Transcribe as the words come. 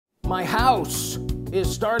my house is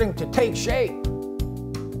starting to take shape.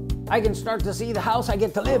 I can start to see the house I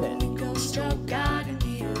get to live in. Holy Ghost of God in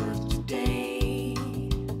the earth today.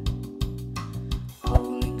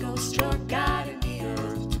 Holy Ghost of God in the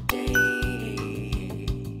earth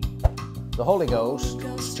today. The Holy Ghost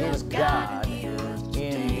is God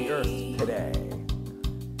in the earth today.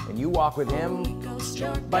 And you walk with him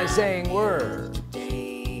by saying words.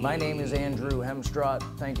 My name is Andrew Hemstrought.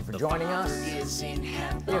 Thank you for joining us.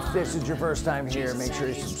 If this is your first time here, make sure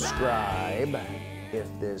you subscribe. If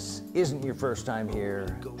this isn't your first time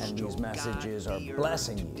here and these messages are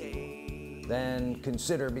blessing you, then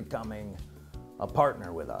consider becoming a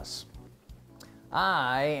partner with us.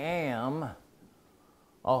 I am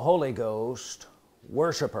a Holy Ghost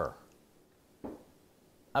worshiper.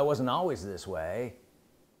 I wasn't always this way,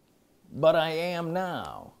 but I am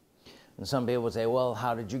now. And some people would say, well,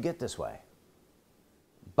 how did you get this way?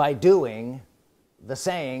 By doing the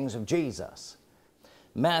sayings of Jesus.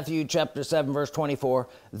 Matthew chapter 7 verse 24,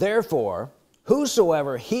 therefore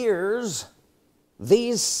whosoever hears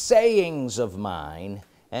these sayings of mine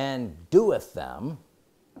and doeth them,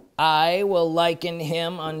 I will liken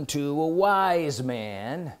him unto a wise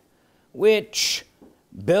man which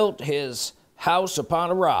built his house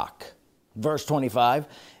upon a rock. Verse 25,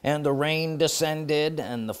 and the rain descended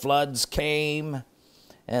and the floods came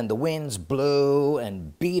and the winds blew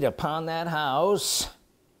and beat upon that house,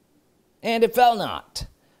 and it fell not,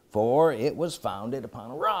 for it was founded upon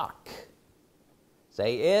a rock.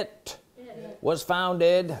 Say it was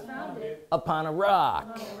founded upon a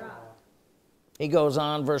rock. He goes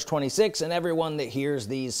on, verse 26, and everyone that hears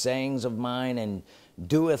these sayings of mine and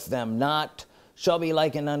doeth them not shall be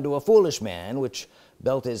likened unto a foolish man which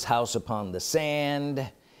built his house upon the sand,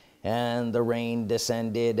 and the rain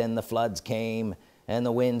descended and the floods came and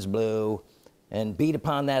the winds blew and beat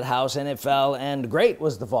upon that house, and it fell, and great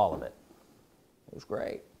was the fall of it. It was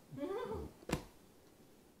great.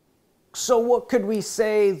 So what could we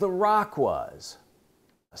say the rock was?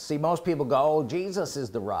 See, most people go, oh, Jesus is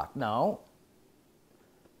the rock. No.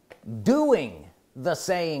 Doing the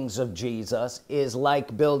sayings of Jesus is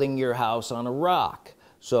like building your house on a rock.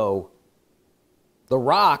 So the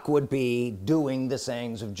rock would be doing the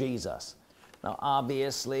sayings of Jesus. Now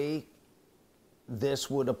obviously this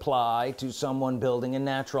would apply to someone building a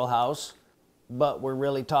natural house, but we're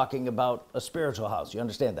really talking about a spiritual house. You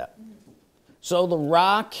understand that? So the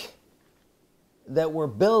rock that we're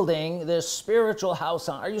building this spiritual house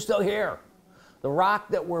on, are you still here? The rock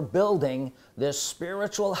that we're building this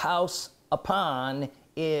spiritual house upon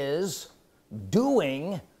is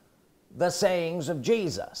doing the sayings of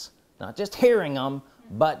Jesus. Not just hearing them,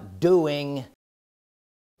 but doing.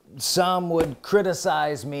 Some would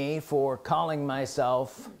criticize me for calling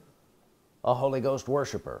myself a Holy Ghost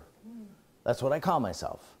worshiper. That's what I call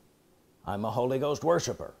myself. I'm a Holy Ghost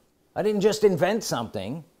worshiper. I didn't just invent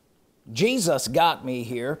something. Jesus got me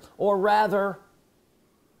here, or rather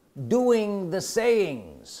doing the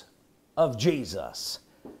sayings of Jesus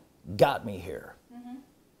got me here.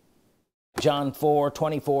 John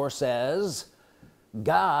 4:24 says,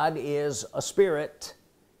 God is a spirit,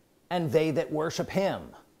 and they that worship him.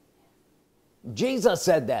 Jesus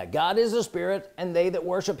said that. God is a spirit, and they that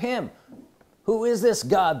worship him. Who is this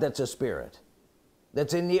God that's a spirit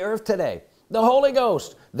that's in the earth today? The Holy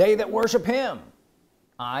Ghost. They that worship him.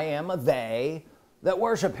 I am a they that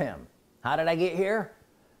worship him. How did I get here?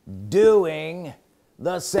 Doing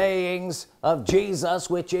the sayings of Jesus,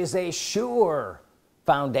 which is a sure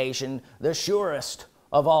foundation, the surest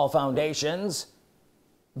of all foundations,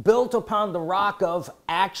 built upon the rock of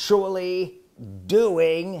actually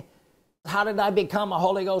doing. How did I become a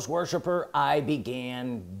Holy Ghost worshiper? I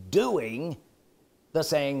began doing the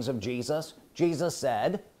sayings of Jesus. Jesus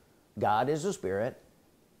said, God is a spirit,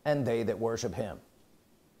 and they that worship him.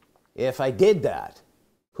 If I did that,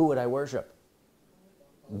 who would I worship?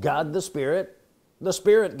 God the Spirit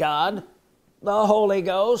God, the Holy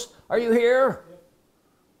Ghost. Are you here?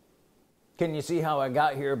 Can you see how I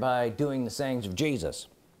got here? By doing the sayings of Jesus.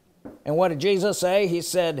 And what did Jesus say? He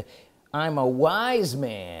said, I'm a wise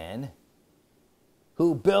man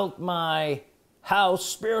who built my house,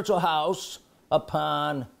 spiritual house,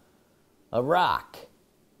 upon a rock.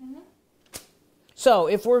 So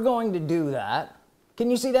if we're going to do that,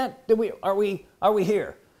 can you see that? Are we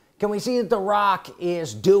here? Can we see that the rock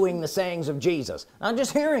is doing the sayings of Jesus? I'm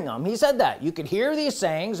just hearing them. He said that you could hear these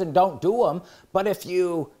sayings and don't do them, but if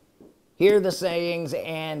you hear the sayings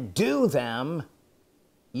and do them,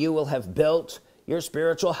 you will have built your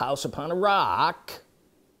spiritual house upon a rock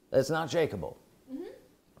that's not shakeable.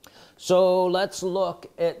 So let's look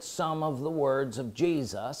at some of the words of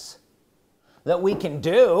Jesus that we can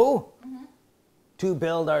do to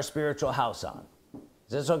build our spiritual house on.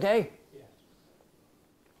 Is this okay? Yes.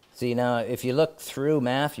 See, now if you look through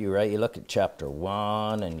Matthew, right, you look at chapter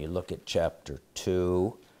 1 and you look at chapter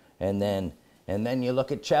 2 and then you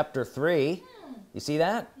look at chapter 3. You see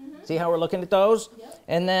that? See how we're looking at those? Yep.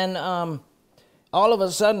 And then all of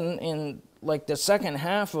a sudden in like the second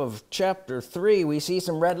half of chapter 3 we see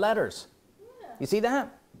some red letters. You see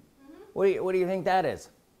that? What do you think that is?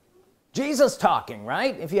 Jesus talking,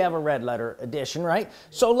 right? If you have a red letter edition, right?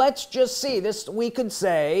 So let's just see this. We could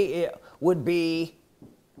say it would be,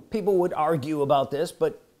 people would argue about this,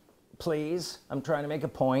 but please, I'm trying to make a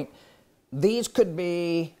point. These could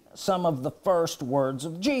be some of the first words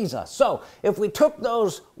of Jesus. So if we took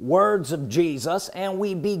those words of Jesus and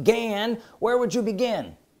we began, where would you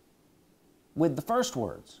begin? With the first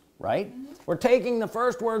words, right? We're taking the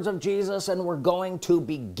first words of Jesus and we're going to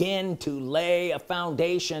begin to lay a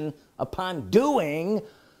foundation upon doing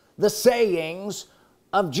the sayings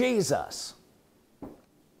of Jesus.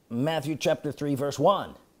 Matthew chapter 3 verse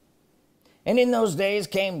 1. And in those days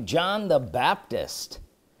came John the Baptist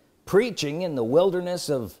preaching in the wilderness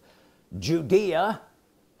of Judea,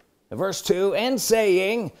 verse 2, and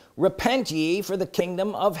saying, repent ye, for the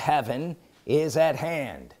kingdom of heaven is at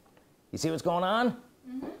hand. You see what's going on?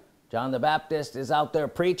 John the Baptist is out there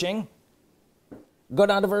preaching. Go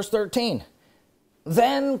down to verse 13.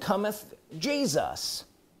 Then cometh Jesus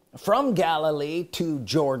from Galilee to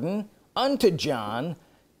Jordan unto John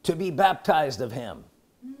to be baptized of him.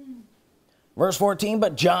 Verse 14,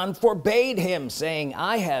 but John forbade him, saying,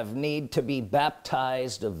 I have need to be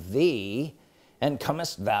baptized of thee, and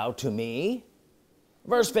comest thou to me?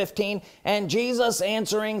 Verse 15, and Jesus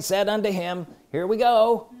answering said unto him, here we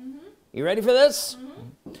go. You ready for this?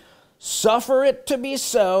 Suffer it to be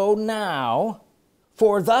so now,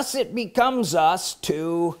 for thus it becomes us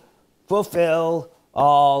to fulfill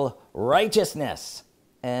all righteousness.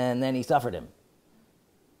 And then he suffered him.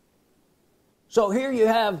 So here you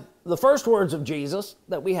have the first words of Jesus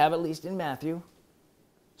that we have, at least in Matthew.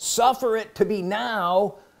 Suffer it to be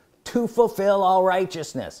now to fulfill all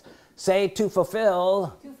righteousness. Say, to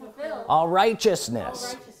fulfill all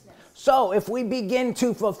righteousness. So if we begin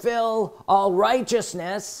to fulfill all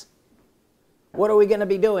righteousness, what are we going to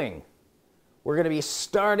be doing? We're going to be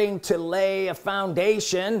starting to lay a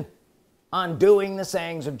foundation on doing the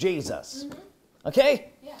sayings of Jesus.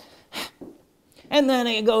 Okay? Yeah. And then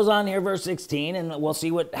it goes on here, verse 16, and we'll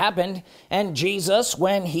see what happened. And Jesus,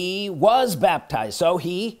 when he was baptized, so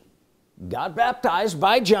he got baptized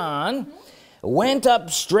by John, went up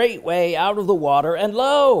straightway out of the water, and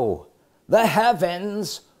lo, the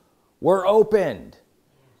heavens were opened.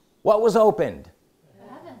 What was opened?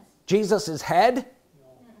 The heavens. Jesus' head?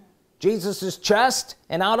 Jesus' chest?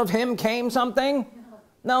 And out of him came something?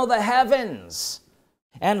 No, the heavens.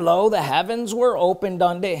 And lo, the heavens were opened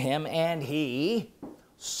unto him, and he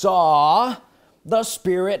saw the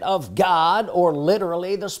Spirit of God, or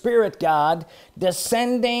literally the Spirit God,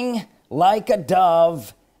 descending like a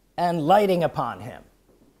dove and lighting upon him.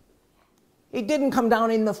 He didn't come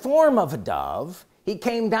down in the form of a dove. He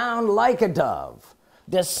came down like a dove.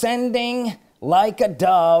 Descending like a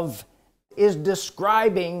dove is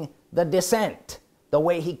describing the descent, the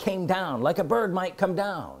way he came down, like a bird might come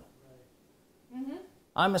down.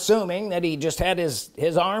 I'm assuming that he just had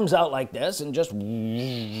his arms out like this and just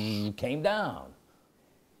came down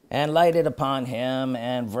and lighted upon him.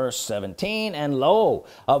 And verse 17, and lo,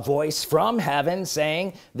 a voice from heaven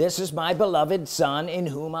saying, this is my beloved Son, in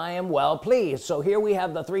whom I am well pleased. So here we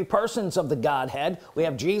have the three persons of the Godhead. We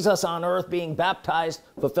have Jesus on earth being baptized,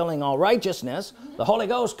 fulfilling all righteousness, the Holy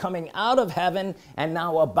Ghost coming out of heaven and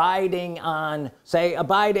now abiding on, say,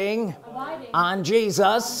 abiding on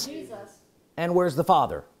Jesus. And where's the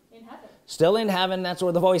Father? In heaven. Still in heaven. That's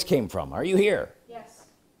where the voice came from. Are you here? Yes.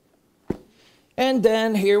 And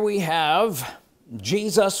then here we have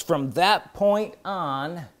Jesus from that point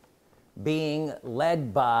on being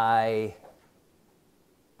led by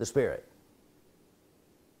the Spirit,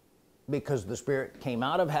 because the Spirit came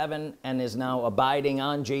out of heaven and is now abiding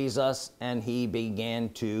on Jesus, and he began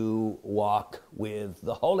to walk with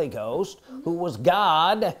the Holy Ghost, who was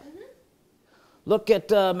God. Look at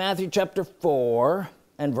Matthew chapter 4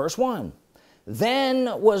 and verse 1.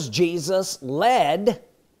 Then was Jesus led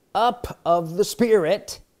up of the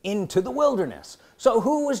Spirit into the wilderness. So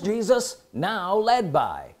who was Jesus now led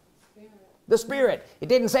by? Spirit. The Spirit. It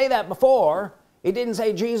didn't say that before. It didn't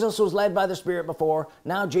say Jesus was led by the Spirit before.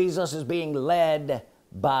 Now Jesus is being led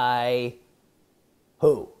by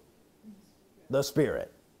who? The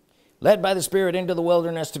Spirit. led by the Spirit into the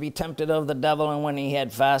wilderness to be tempted of the devil, and when he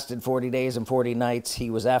had fasted 40 days and 40 nights, he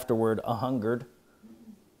was afterward a-hungered.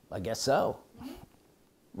 I guess so.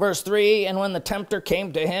 Verse 3, and when the tempter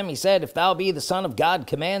came to him, he said, if thou be the Son of God,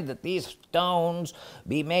 command that these stones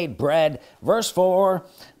be made bread. Verse 4,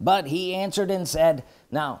 but he answered and said,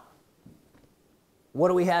 now, what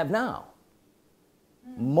do we have now?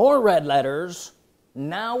 More red letters.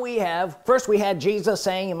 Now we have, first we had Jesus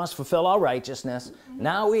saying you must fulfill all righteousness.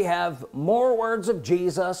 Now we have more words of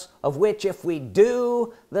Jesus, of which if we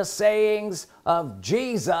do the sayings of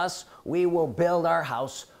Jesus, we will build our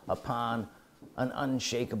house upon an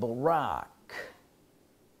unshakable rock.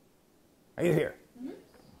 Are you here?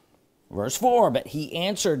 Verse 4, but he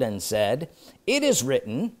answered and said, it is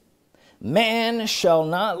written, man shall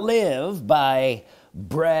not live by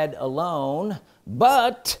bread alone,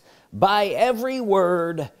 but by every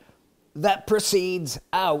word that proceeds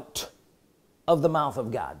out of the mouth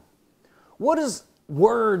of God. What does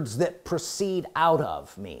words that proceed out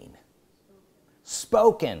of mean?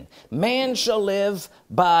 Spoken. Man shall live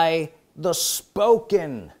by the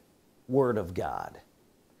spoken word of God.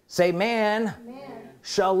 Say, man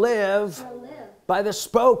shall live by the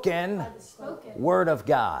spoken word of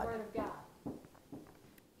God.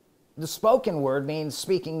 The spoken word means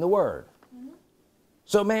speaking the word.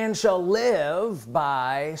 So man shall live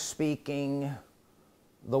by speaking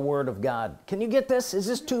the word of God. Can you get this? Is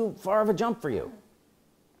this too far of a jump for you?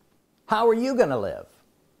 How are you going to live?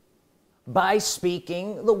 By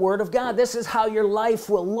speaking the word of God. This is how your life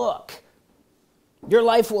will look. Your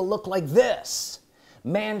life will look like this.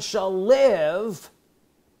 Man shall live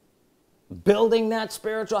building that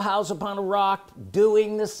spiritual house upon a rock,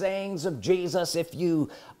 doing the sayings of Jesus. If you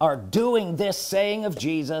are doing this saying of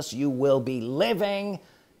Jesus, you will be living,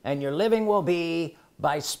 and your living will be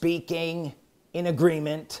by speaking in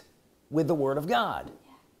agreement with the word of God.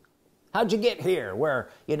 How'd you get here where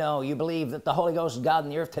you believe that the Holy Ghost is God in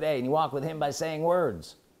the earth today, and you walk with him by saying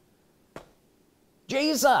words?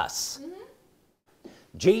 Jesus.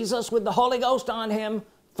 Jesus with the Holy Ghost on him,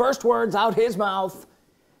 first words out his mouth.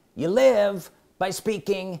 You live by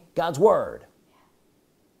speaking God's word.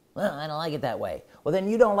 Well, I don't like it that way. Well, then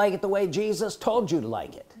you don't like it the way Jesus told you to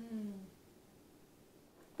like it.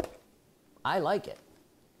 I like it.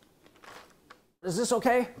 Is this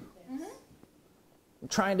okay? I'm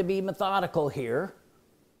trying to be methodical here.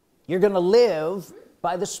 You're going to live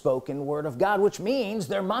by the spoken word of God, which means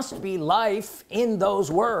there must be life in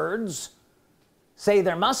those words. Say,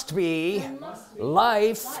 there must be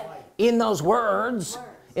life in those words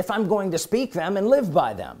if I'm going to speak them and live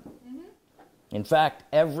by them. In fact,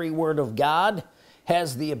 every word of God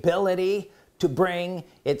has the ability to bring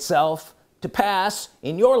itself to pass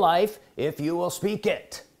in your life if you will speak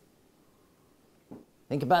it.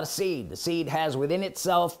 Think about a seed. The seed has within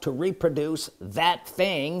itself to reproduce that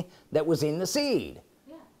thing that was in the seed.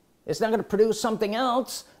 It's not going to produce something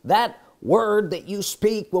else. That word that you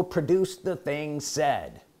speak will produce the thing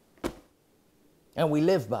said, and we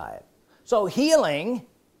live by it. So healing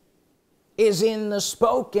is in the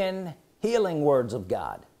spoken healing words of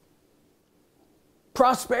God.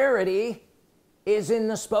 Prosperity is in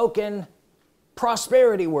the spoken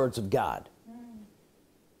prosperity words of God.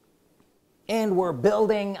 And we're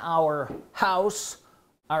building our house,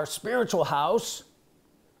 our spiritual house,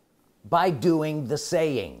 by doing the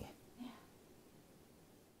saying.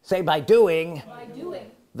 Say, by doing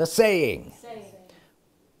the saying.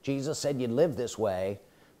 Jesus said you'd live this way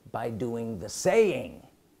by doing the saying.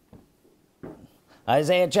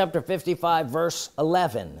 Isaiah chapter 55 verse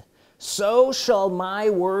 11, so shall my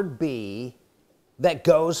word be that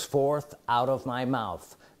goes forth out of my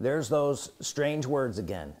mouth. There's those strange words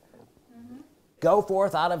again. Go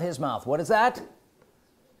forth out of his mouth. What is that?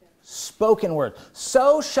 Spoken word.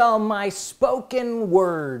 So shall my spoken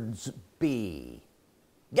words be.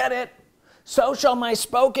 Get it? So shall my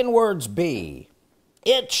spoken words be.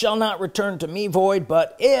 It shall not return to me void,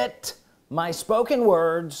 but it, my spoken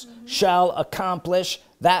words, shall accomplish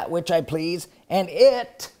that which I please, and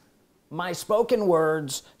it, my spoken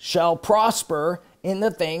words, shall prosper in the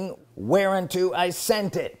thing whereunto I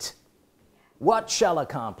sent it. What shall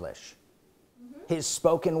accomplish? His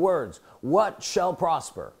spoken words. What shall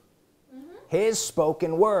prosper? His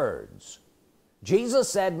spoken words. Jesus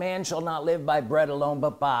said man shall not live by bread alone,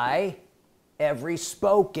 but by every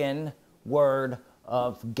spoken word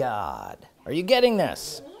of God. Are you getting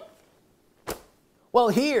this? Well,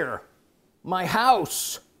 here my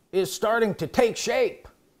house is starting to take shape.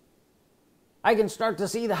 I can start to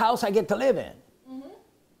see the house I get to live in.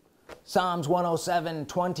 Psalms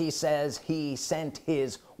 107:20 says he sent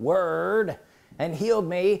his word and healed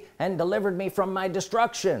me and delivered me from my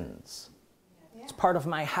destructions. It's part of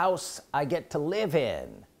my house I get to live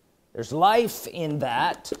in. There's life in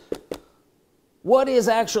that. What is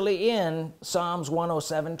actually in Psalms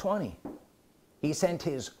 107:20? He sent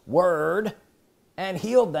his word and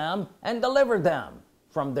healed them and delivered them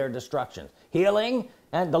from their destructions. Healing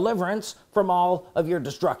and deliverance from all of your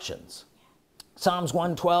destructions. Psalms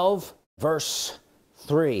 112 verse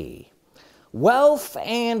 3. Wealth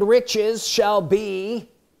and riches shall be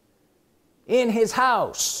in his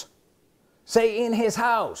house. Say, in his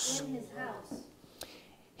house. In his house.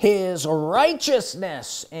 His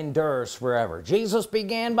righteousness endures forever. Jesus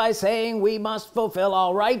began by saying we must fulfill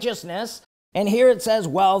all righteousness, and here it says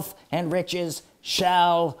wealth and riches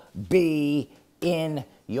shall be in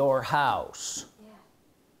your house. Yeah.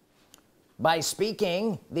 By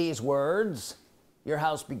speaking these words, your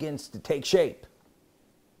house begins to take shape.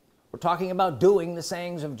 We're talking about doing the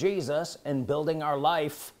sayings of Jesus and building our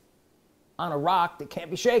life on a rock that can't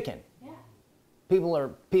be shaken. Yeah.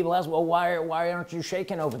 People ask, well, why aren't you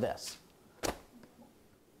shaken over this?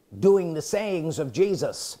 Doing the sayings of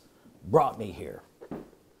Jesus brought me here.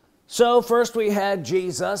 So first we had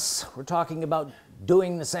Jesus. We're talking about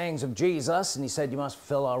doing the sayings of Jesus, and he said you must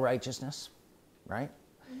fulfill all righteousness, right?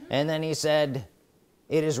 And then he said,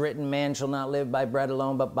 it is written, man shall not live by bread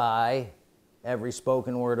alone but by every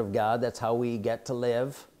spoken word of God. That's how we get to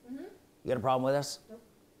live. You got a problem with this? Nope.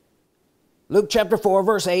 Luke chapter 4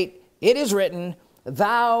 verse 8, it is written,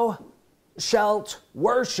 thou shalt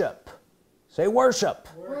worship, say worship,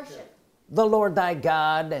 Worship. the Lord thy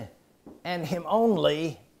God, and him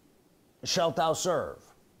only shalt thou serve.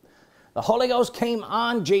 The Holy Ghost came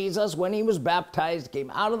on Jesus when he was baptized,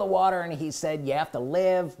 came out of the water, and he said you have to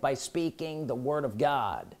live by speaking the word of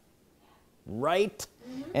God, right?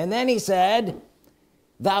 And then he said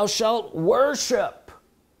thou shalt worship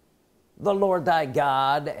the Lord thy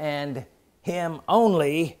God, and him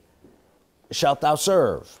only shalt thou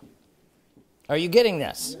serve. Are you getting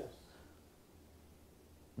this? Yes.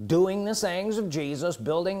 Doing the sayings of Jesus,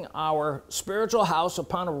 building our spiritual house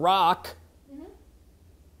upon a rock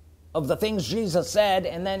of the things Jesus said,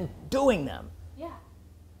 and then doing them. Yeah.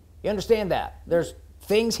 You understand that? There's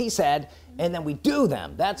things he said, and then we do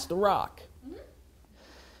them. That's the rock.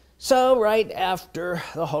 So right after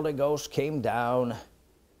the Holy Ghost came down,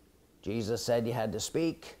 Jesus said you had to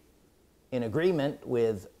speak in agreement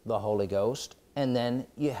with the Holy Ghost, and then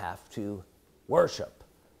you have to worship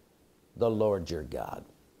the Lord your God.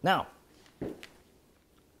 Now,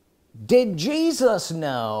 did Jesus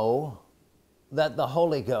know that the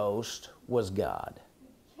Holy Ghost was God?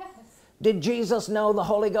 Yes. Did Jesus know the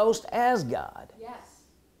Holy Ghost as God? Yes.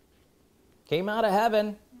 Came out of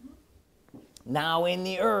heaven, now in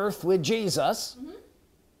the earth with Jesus.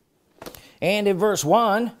 And in verse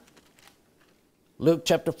 1, Luke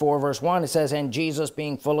chapter 4 verse 1, it says, and Jesus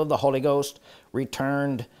being full of the Holy Ghost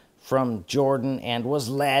returned from Jordan and was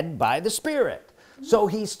led by the Spirit. So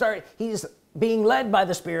he's being led by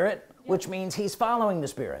the Spirit, which means he's following the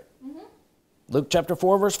Spirit. Luke chapter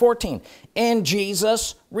 4 verse 14, and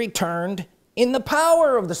Jesus returned in the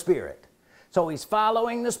power of the Spirit. So he's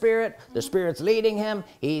following the Spirit's leading him,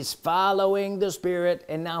 he's following the Spirit,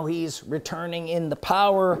 and now he's returning in the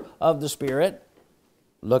power of the Spirit.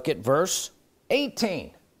 Look at verse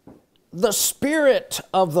 18. The Spirit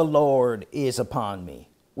of the Lord is upon me.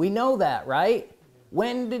 We know that, right?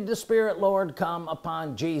 When did the Spirit Lord come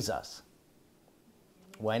upon Jesus?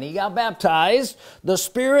 When he got baptized. The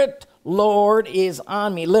Spirit Lord is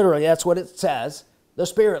on me. Literally, that's what it says. The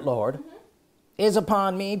Spirit Lord is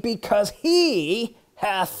upon me because he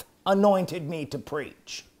hath anointed me to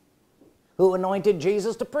preach. Who anointed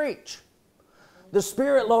Jesus to preach? The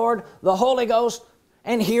Spirit Lord, the Holy Ghost,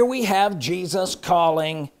 and here we have Jesus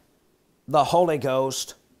calling the Holy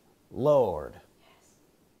Ghost Lord.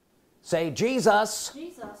 Say, Jesus,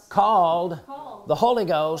 called the Holy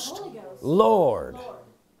Ghost, Lord.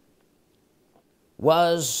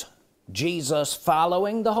 Was Jesus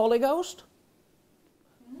following the Holy Ghost?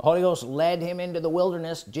 The Holy Ghost led him into the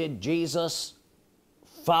wilderness. Did Jesus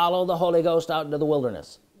follow the Holy Ghost out into the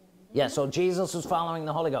wilderness? Yes, so Jesus was following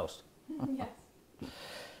the Holy Ghost. Yes.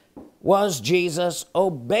 Was Jesus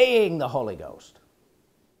obeying the Holy Ghost?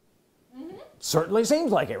 Certainly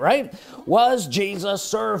seems like it, right? Was Jesus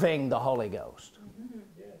serving the Holy Ghost?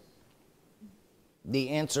 Yes. The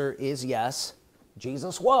answer is yes.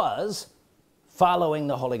 Jesus was following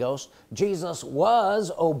the Holy Ghost. Jesus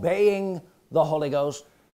was obeying the Holy Ghost.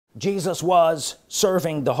 Jesus was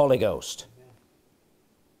serving the Holy Ghost.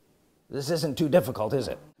 This isn't too difficult, is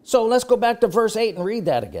it? So let's go back to verse 8 and read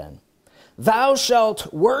that again. Thou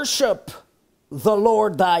shalt worship the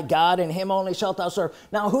Lord thy God, and him only shalt thou serve.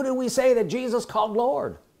 Now who did we say that Jesus called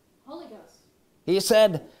Lord? Holy Ghost. He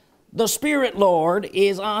said the Spirit Lord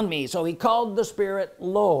is on me. So he called the Spirit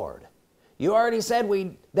Lord. You already said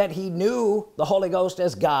that he knew the Holy Ghost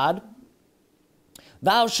as God.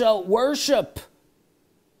 Thou shalt worship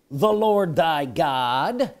the Lord thy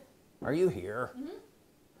God. Are you here? Mm-hmm.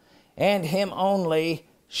 And him only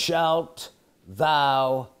shalt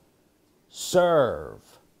thou serve.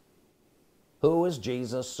 Who is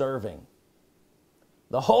Jesus serving?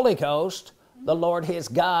 The Holy Ghost, the Lord his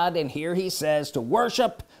God. And here he says to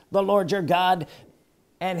worship the Lord your God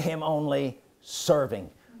and him only serving.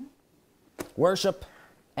 Worship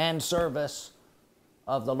and service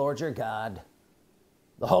of the Lord your God,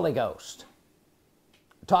 the Holy Ghost.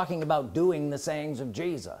 We're talking about doing the sayings of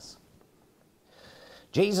Jesus.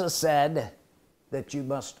 Jesus said that you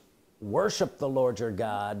must worship the Lord your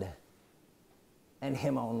God and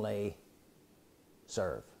him only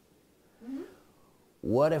serve. Mm-hmm.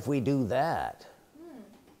 What if we do that?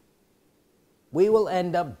 We will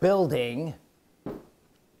end up building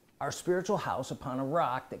our spiritual house upon a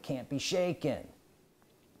rock that can't be shaken.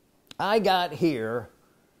 I got here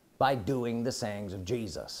by doing the sayings of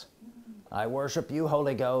Jesus. I worship you,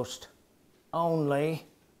 Holy Ghost, only,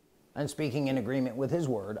 and speaking in agreement with his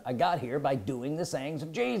word. I got here by doing the sayings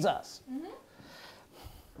of Jesus. Mm-hmm.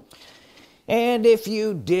 And if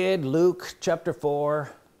you did Luke chapter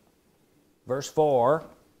 4 verse 4,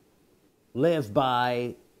 live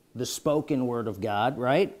by the spoken word of God,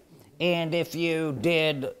 right? And if you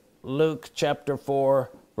did Luke chapter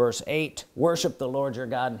 4 verse 8, worship the Lord your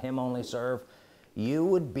God and him only serve, you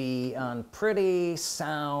would be on pretty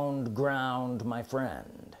sound ground, my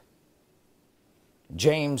friend.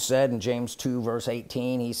 James said in James 2 verse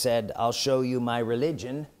 18, he said, I'll show you my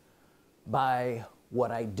religion by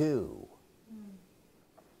what I do.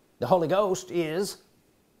 The Holy Ghost is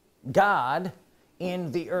God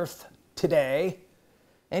in the earth today,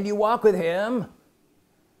 and you walk with him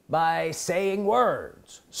by saying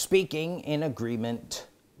words, speaking in agreement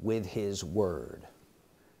with his word.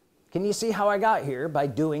 Can you see how I got here? By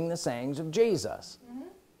doing the sayings of Jesus. Mm-hmm.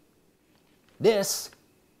 This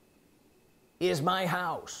is my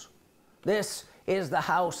house. This is the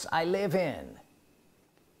house I live in,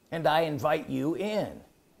 and I invite you in.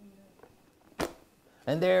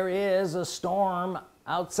 And there is a storm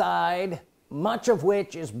outside, much of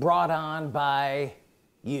which is brought on by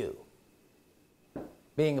you.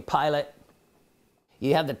 Being a pilot,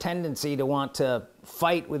 you have the tendency to want to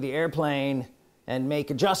fight with the airplane and make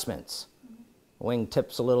adjustments. Wing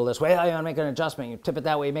tips a little this way, oh, you want to make an adjustment, you tip it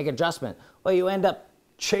that way, you make an adjustment. Well, you end up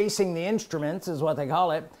chasing the instruments, is what they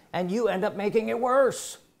call it, and you end up making it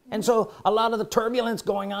worse. And so a lot of the turbulence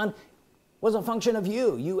going on was a function of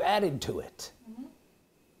you. You added to it. Mm-hmm.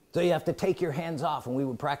 So you have to take your hands off, and we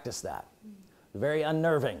would practice that. Mm-hmm. Very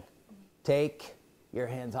unnerving. Mm-hmm. Take your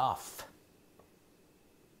hands off.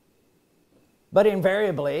 But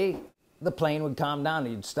invariably, the plane would calm down.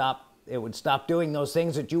 It would stop doing those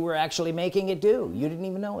things that you were actually making it do. You didn't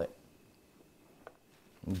even know it.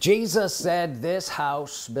 Jesus said this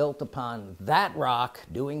house built upon that rock,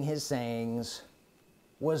 doing his sayings,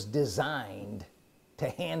 was designed to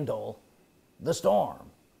handle the storm.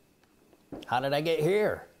 How did I get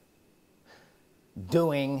here?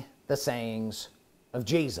 Doing the sayings of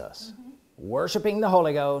Jesus. Mm-hmm. Worshiping the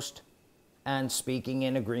Holy Ghost and speaking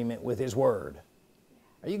in agreement with his word.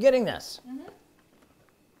 Are you getting this?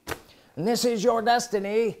 Mm-hmm. And this is your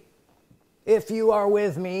destiny if you are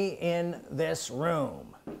with me in this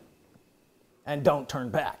room. And don't turn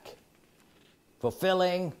back.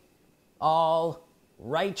 Fulfilling all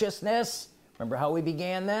righteousness. Remember how we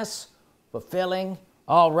began this? Fulfilling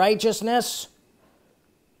all righteousness.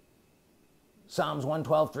 Psalms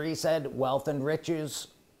 112:3 said, wealth and riches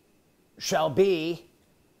shall be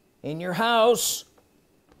in your house.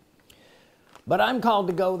 But I'm called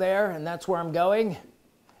to go there, and that's where I'm going.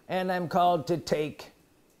 And I'm called to take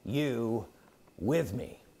you with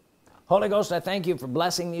me. Holy Ghost, I thank you for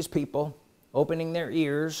blessing these people, opening their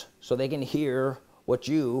ears so they can hear what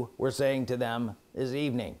you were saying to them this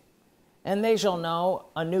evening. And they shall know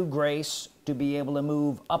a new grace to be able to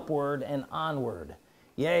move upward and onward,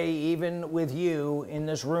 yea, even with you in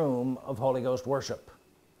this room of Holy Ghost worship.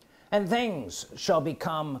 And things shall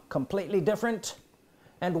become completely different,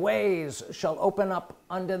 and ways shall open up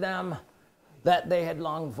unto them that they had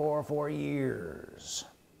longed for years.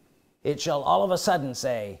 It shall all of a sudden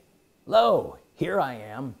say, lo, here I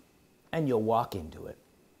am, and you'll walk into it.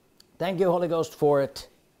 Thank you, Holy Ghost, for it.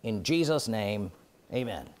 In Jesus' name,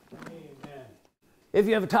 amen. Amen. If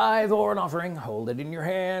you have a tithe or an offering, hold it in your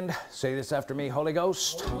hand. Say this after me. Holy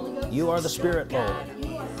Ghost, you are the Spirit, Lord.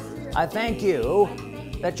 I thank you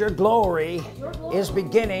that your glory is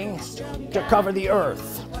beginning to cover the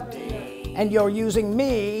earth. And you're using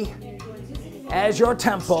me as your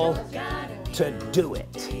temple to do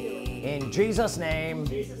it. In Jesus' name,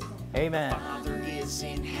 amen. Father is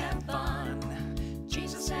in heaven,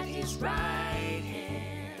 Jesus at his right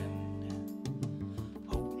hand.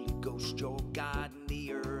 Holy Ghost, your God.